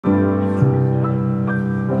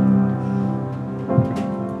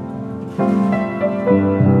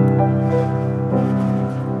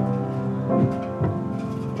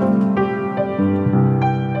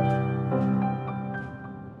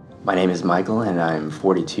name is Michael and I'm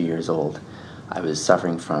 42 years old. I was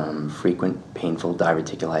suffering from frequent painful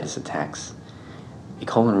diverticulitis attacks. A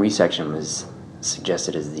colon resection was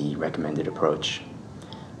suggested as the recommended approach.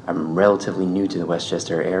 I'm relatively new to the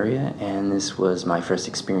Westchester area, and this was my first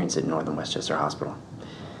experience at Northern Westchester Hospital.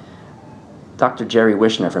 Dr. Jerald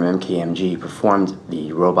Wishner from MKMG performed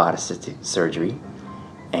the robot-assisted surgery,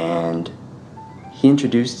 and he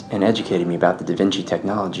introduced and educated me about the Vinci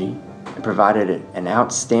technology and provided an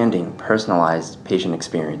outstanding personalized patient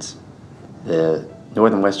experience. The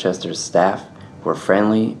Northern Westchester staff were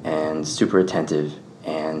friendly and super attentive,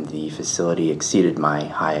 and the facility exceeded my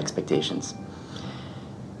high expectations.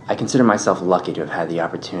 I consider myself lucky to have had the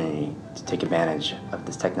opportunity to take advantage of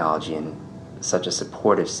this technology in such a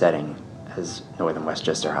supportive setting as Northern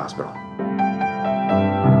Westchester Hospital.